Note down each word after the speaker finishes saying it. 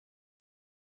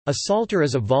A psalter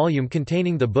is a volume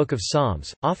containing the Book of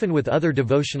Psalms, often with other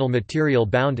devotional material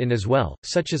bound in as well,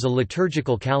 such as a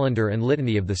liturgical calendar and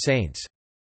litany of the saints.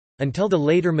 Until the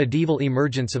later medieval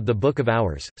emergence of the Book of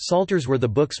Hours, psalters were the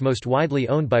books most widely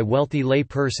owned by wealthy lay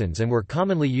persons and were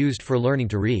commonly used for learning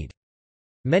to read.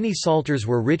 Many psalters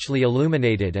were richly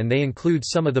illuminated, and they include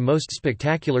some of the most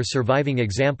spectacular surviving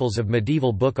examples of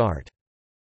medieval book art.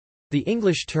 The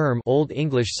English term Old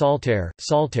English Psalter,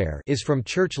 Psalter is from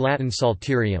Church Latin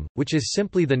psalterium, which is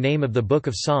simply the name of the Book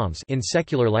of Psalms in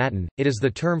secular Latin. It is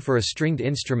the term for a stringed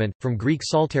instrument, from Greek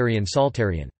psalterion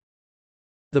psalterion.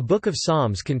 The Book of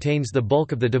Psalms contains the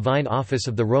bulk of the divine office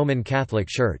of the Roman Catholic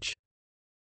Church.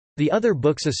 The other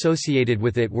books associated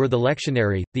with it were the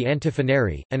lectionary, the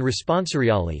antiphonary, and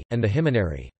responsoriale, and the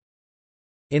hymnary.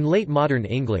 In late modern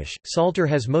English, Psalter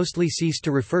has mostly ceased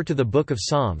to refer to the Book of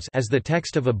Psalms as the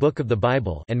text of a book of the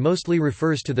Bible and mostly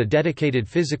refers to the dedicated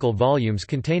physical volumes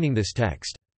containing this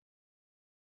text.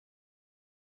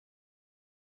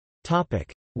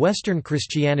 Western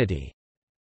Christianity.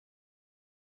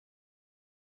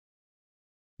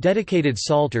 Dedicated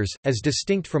psalters, as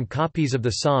distinct from copies of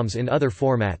the Psalms in other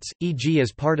formats, e.g.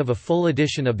 as part of a full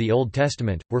edition of the Old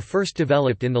Testament, were first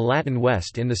developed in the Latin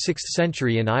West in the 6th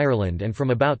century in Ireland and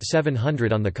from about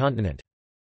 700 on the continent.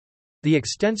 The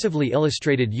extensively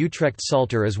illustrated Utrecht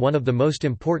Psalter is one of the most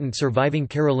important surviving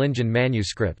Carolingian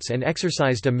manuscripts and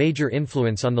exercised a major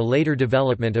influence on the later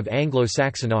development of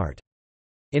Anglo-Saxon art.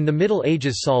 In the Middle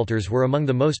Ages, psalters were among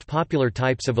the most popular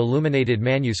types of illuminated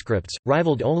manuscripts,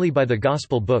 rivaled only by the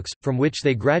Gospel books, from which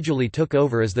they gradually took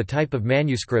over as the type of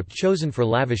manuscript chosen for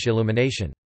lavish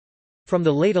illumination. From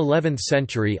the late 11th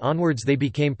century onwards they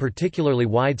became particularly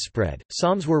widespread.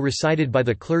 Psalms were recited by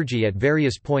the clergy at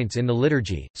various points in the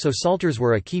liturgy, so psalters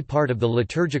were a key part of the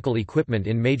liturgical equipment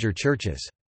in major churches.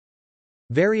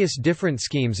 Various different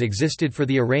schemes existed for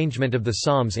the arrangement of the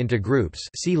psalms into groups,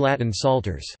 see Latin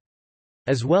psalters.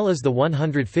 As well as the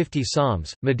 150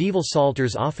 psalms, medieval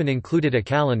psalters often included a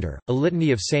calendar, a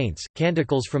litany of saints,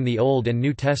 canticles from the Old and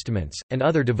New Testaments, and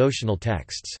other devotional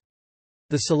texts.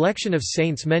 The selection of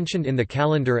saints mentioned in the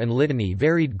calendar and litany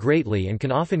varied greatly and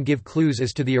can often give clues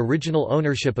as to the original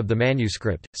ownership of the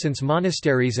manuscript, since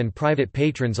monasteries and private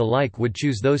patrons alike would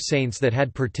choose those saints that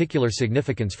had particular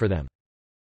significance for them.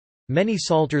 Many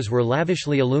psalters were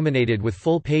lavishly illuminated with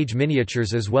full-page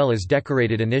miniatures as well as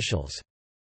decorated initials.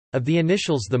 Of the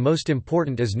initials, the most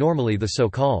important is normally the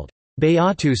so-called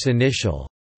Beatus initial,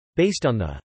 based on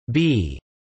the B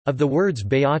of the words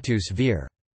Beatus vir.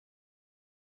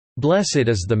 Blessed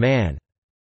is the man,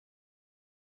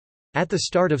 at the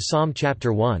start of Psalm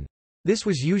chapter 1. This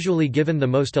was usually given the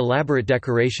most elaborate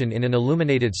decoration in an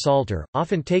illuminated psalter,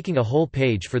 often taking a whole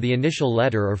page for the initial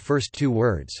letter or first two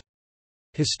words.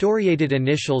 Historiated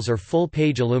initials or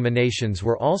full-page illuminations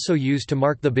were also used to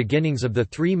mark the beginnings of the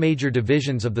three major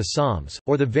divisions of the Psalms,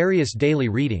 or the various daily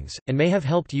readings, and may have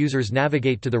helped users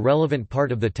navigate to the relevant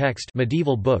part of the text.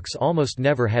 Medieval books almost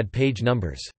never had page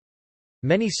numbers.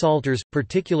 Many psalters,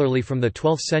 particularly from the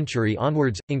 12th century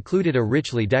onwards, included a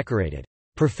richly decorated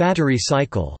prefatory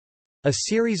cycle, a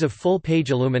series of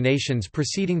full-page illuminations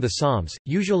preceding the Psalms,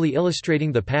 usually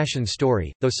illustrating the Passion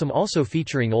story, though some also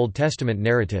featuring Old Testament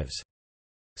narratives.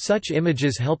 Such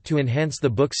images helped to enhance the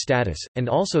book's status, and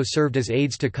also served as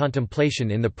aids to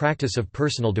contemplation in the practice of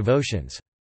personal devotions.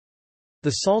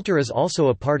 The Psalter is also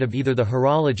a part of either the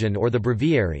Horologion or the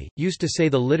Breviary, used to say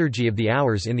the Liturgy of the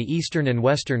Hours in the Eastern and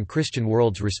Western Christian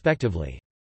worlds respectively.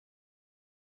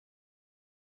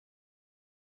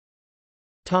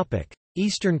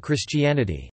 Eastern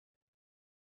Christianity.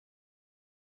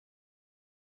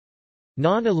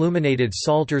 Non-illuminated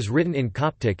psalters written in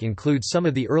Coptic include some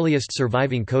of the earliest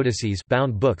surviving codices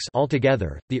bound books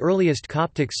altogether. The earliest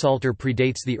Coptic psalter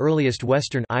predates the earliest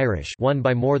Western Irish one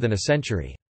by more than a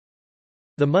century.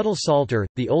 The Muddle Psalter,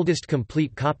 the oldest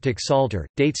complete Coptic psalter,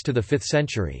 dates to the 5th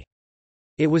century.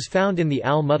 It was found in the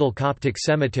Al-Muddal Coptic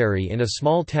cemetery in a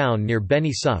small town near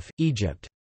Beni Suef, Egypt.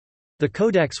 The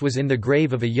codex was in the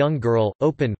grave of a young girl,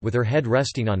 open, with her head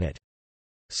resting on it.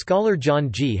 Scholar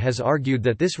John G. has argued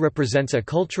that this represents a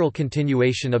cultural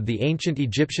continuation of the ancient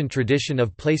Egyptian tradition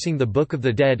of placing the Book of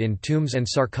the Dead in tombs and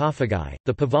sarcophagi.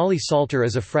 The Pahlavi Psalter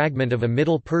is a fragment of a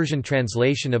Middle Persian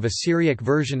translation of a Syriac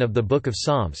version of the Book of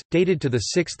Psalms, dated to the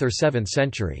 6th or 7th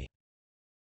century.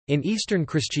 In Eastern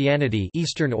Christianity,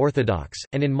 Eastern Orthodox,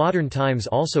 and in modern times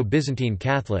also Byzantine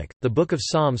Catholic, the Book of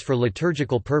Psalms for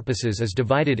liturgical purposes is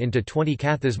divided into 20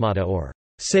 kathismata or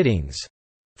sittings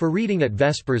for reading at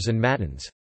Vespers and Matins.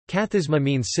 Kathisma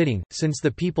means sitting, since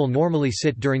the people normally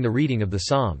sit during the reading of the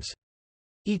Psalms.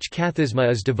 Each kathisma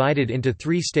is divided into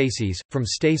 3 stases, from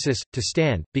stasis, to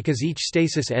stand, because each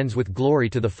stasis ends with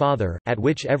glory to the Father, at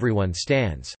which everyone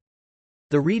stands.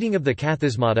 The reading of the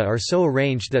kathismata are so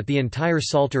arranged that the entire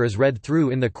Psalter is read through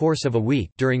in the course of a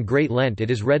week. During Great Lent it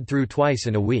is read through twice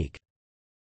in a week.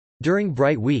 During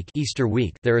Bright Week, Easter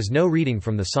week there is no reading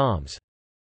from the Psalms.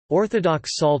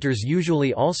 Orthodox Psalters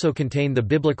usually also contain the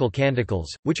biblical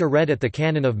canticles, which are read at the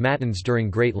canon of Matins during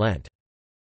Great Lent.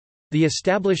 The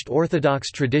established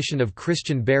Orthodox tradition of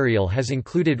Christian burial has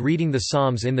included reading the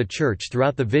Psalms in the church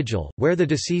throughout the vigil, where the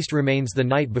deceased remains the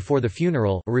night before the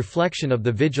funeral, a reflection of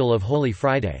the vigil of Holy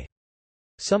Friday.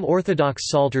 Some Orthodox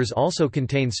Psalters also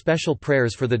contain special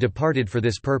prayers for the departed for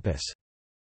this purpose.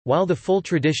 While the full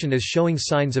tradition is showing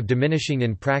signs of diminishing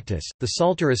in practice, the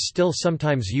Psalter is still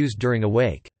sometimes used during a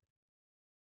wake.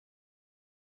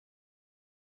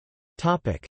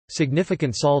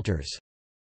 Significant Psalters.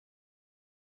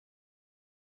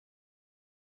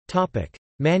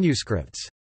 Manuscripts.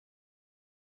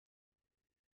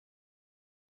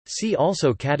 See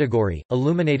also category,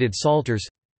 illuminated Psalters.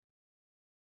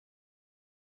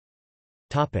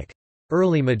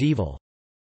 Early medieval.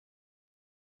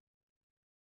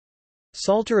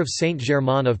 Psalter of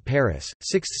Saint-Germain of Paris,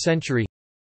 6th century.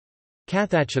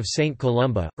 Cathach of Saint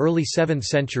Columba, early 7th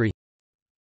century.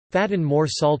 Faden Moor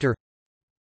Psalter.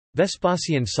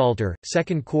 Vespasian Psalter,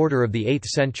 2nd quarter of the 8th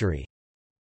century.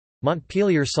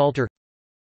 Montpellier Psalter.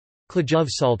 Clojov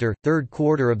Psalter, 3rd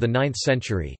quarter of the 9th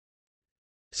century.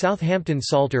 Southampton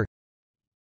Psalter.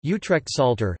 Utrecht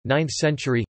Psalter, 9th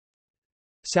century.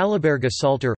 Salaberga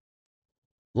Psalter.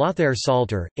 Lothair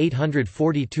Psalter,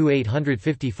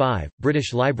 842–855,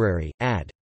 British Library,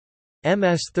 add.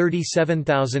 MS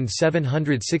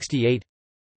 37768.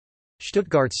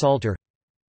 Stuttgart Psalter.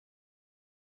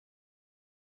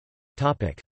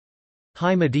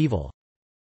 High medieval.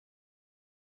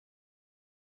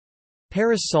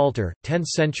 Paris Psalter, 10th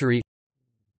century.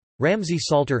 Ramsey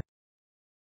Psalter.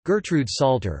 Gertrude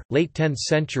Psalter, late 10th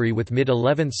century with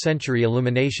mid-11th century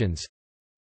illuminations.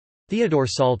 Theodore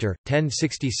Psalter,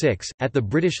 1066, at the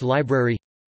British Library.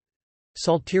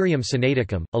 Psalterium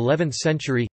Sinaiticum, 11th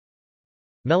century.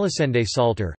 Melisende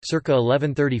Psalter, circa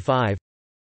 1135.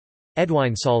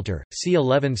 Edwine Psalter, c.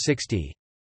 1160.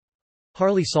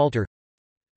 Harley Psalter.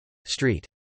 Street.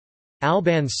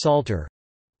 Albans Psalter.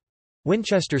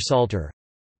 Winchester Psalter.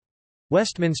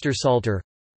 Westminster Psalter.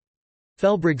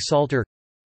 Felbrigg Psalter.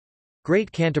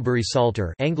 Great Canterbury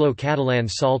Psalter, Anglo-Catalan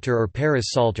Psalter or Paris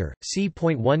Psalter,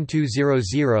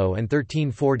 c.1200 and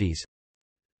 1340s.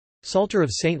 Psalter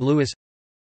of St. Louis.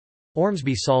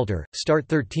 Ormsby Psalter, start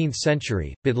 13th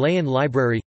century, Bodleian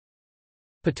Library.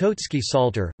 Potocki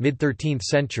Psalter, mid-13th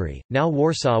century, now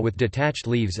Warsaw with detached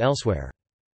leaves elsewhere.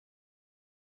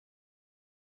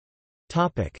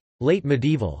 Late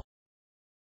medieval.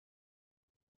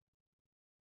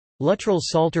 Luttrell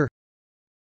Psalter.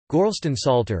 Gorleston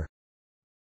Psalter.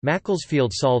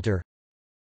 Macclesfield Psalter.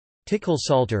 Tickhill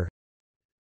Psalter.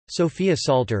 Sophia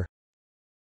Psalter.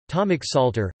 Tomic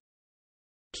Psalter.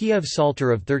 Kiev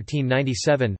Psalter of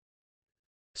 1397.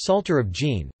 Psalter of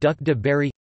Jean, Duc de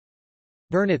Berry.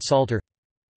 Burnet Psalter.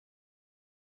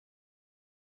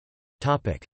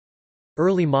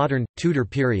 Early modern, Tudor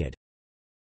period.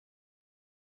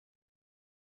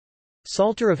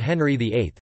 Psalter of Henry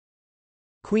VIII.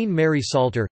 Queen Mary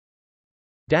Psalter.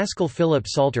 Daskal Philip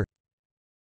Psalter.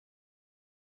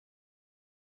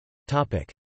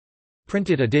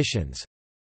 Printed editions.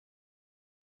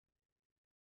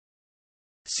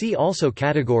 See also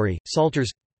category, Psalters.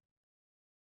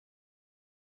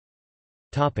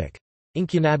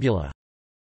 Incunabula.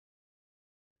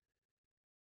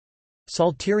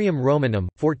 Psalterium Romanum,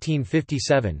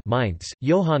 1457 Mainz,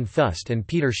 Johann Fust and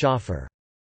Peter Schaffer.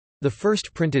 The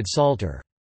first printed Psalter.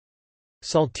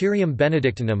 Psalterium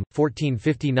Benedictinum,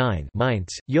 1459 Mainz,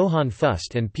 Johann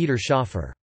Fust and Peter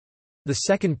Schaffer. The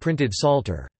second printed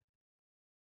Psalter.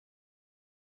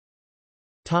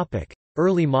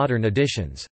 Early modern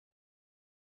editions.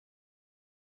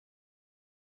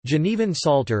 Genevan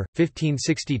Psalter,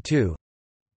 1562.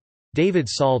 David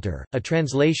Psalter, a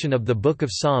translation of the Book of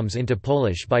Psalms into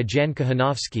Polish by Jan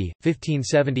Kochanowski,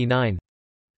 1579.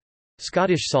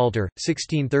 Scottish Psalter,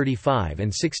 1635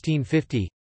 and 1650.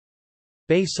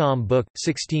 Bay Psalm Book,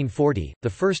 1640, the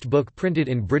first book printed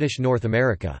in British North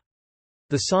America.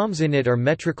 The psalms in it are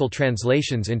metrical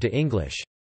translations into English.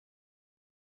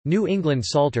 New England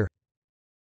Psalter.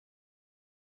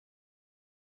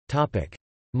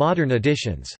 Modern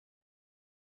editions.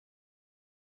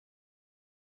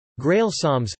 Grail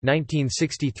Psalms,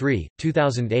 1963,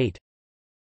 2008.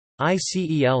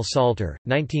 ICEL Psalter,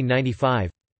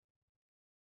 1995.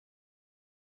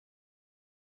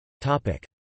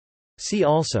 See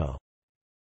also: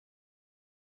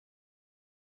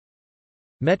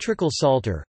 Metrical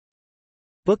Psalter,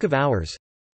 Book of Hours,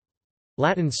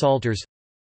 Latin Psalters,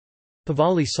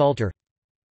 Pahlavi Psalter.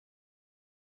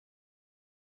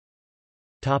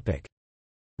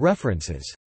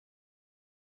 References.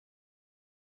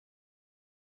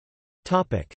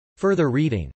 Further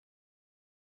reading.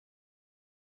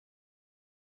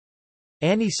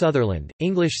 Annie Sutherland,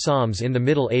 English Psalms in the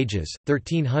Middle Ages,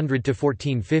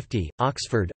 1300–1450,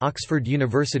 Oxford, Oxford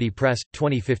University Press,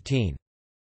 2015.